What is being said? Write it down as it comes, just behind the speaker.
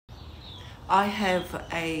I have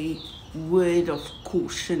a word of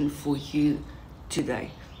caution for you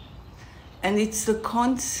today. And it's the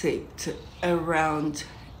concept around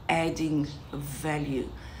adding value.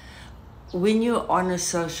 When you're on a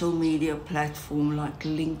social media platform like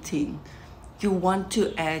LinkedIn, you want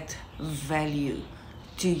to add value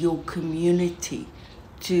to your community,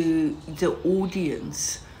 to the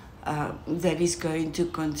audience that is going to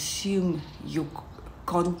consume your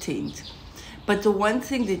content. But the one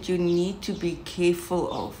thing that you need to be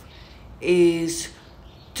careful of is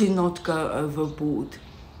to not go overboard.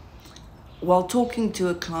 While talking to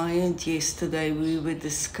a client yesterday, we were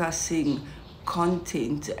discussing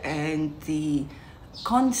content and the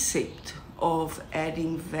concept of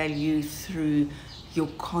adding value through your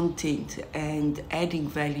content and adding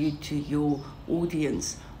value to your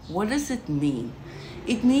audience. What does it mean?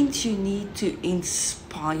 It means you need to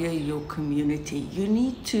inspire your community. You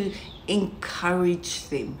need to encourage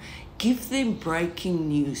them. Give them breaking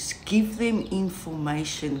news. Give them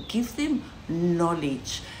information. Give them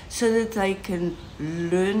knowledge so that they can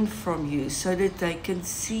learn from you, so that they can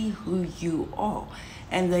see who you are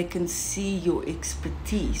and they can see your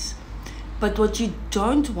expertise. But what you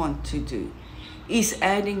don't want to do is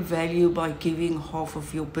adding value by giving half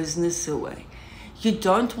of your business away. You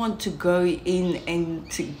don't want to go in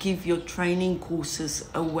and to give your training courses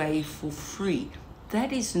away for free.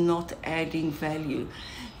 That is not adding value.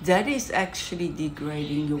 That is actually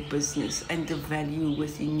degrading your business and the value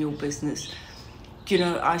within your business. You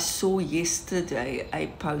know, I saw yesterday a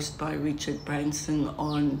post by 𝙬𝙧𝙬𝙚 𝙀𝙧𝙀𝙀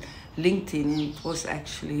on LinkedIn, and it was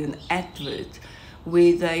actually an advert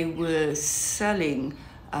where they were selling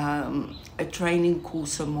a training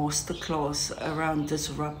course, a masterclass around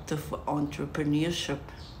disruptive entrepreneurship.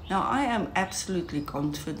 Now, I am absolutely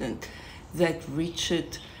confident that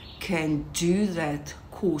Richard can do that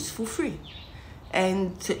course for free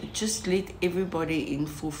and just let everybody in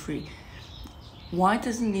for free. Why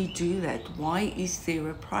doesn't he do that? Why is there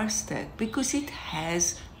a price tag? Because it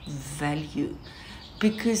has value.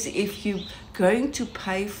 Because if you're going to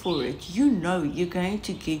pay for it, you know you're going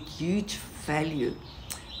to get huge value.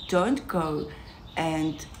 Don't go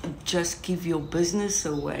and just give your business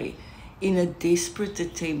away in a desperate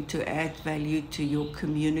attempt to add value to your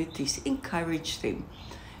communities. Encourage them,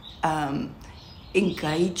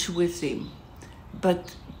 engage with them,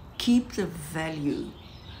 but keep the value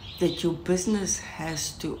that your business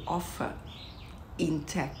has to offer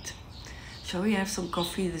intact. Shall we have some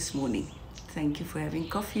coffee this morning? Thank you for having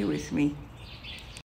coffee with me.